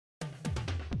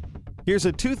Here's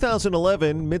a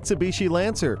 2011 Mitsubishi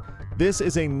Lancer. This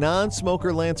is a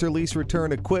non-smoker Lancer lease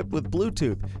return equipped with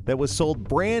Bluetooth that was sold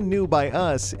brand new by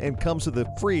us and comes with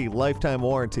a free lifetime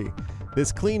warranty.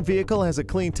 This clean vehicle has a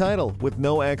clean title with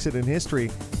no accident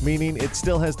history, meaning it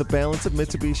still has the balance of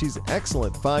Mitsubishi's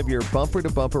excellent 5-year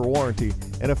bumper-to-bumper warranty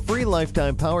and a free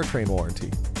lifetime powertrain warranty.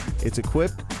 It's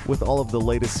equipped with all of the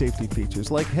latest safety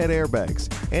features like head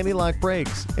airbags, anti-lock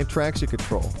brakes, and traction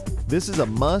control. This is a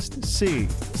must-see.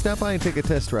 Stop by and take a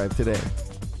test drive today.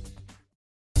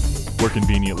 We're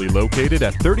conveniently located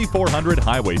at 3400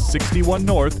 Highway 61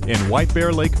 North in White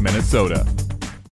Bear Lake, Minnesota.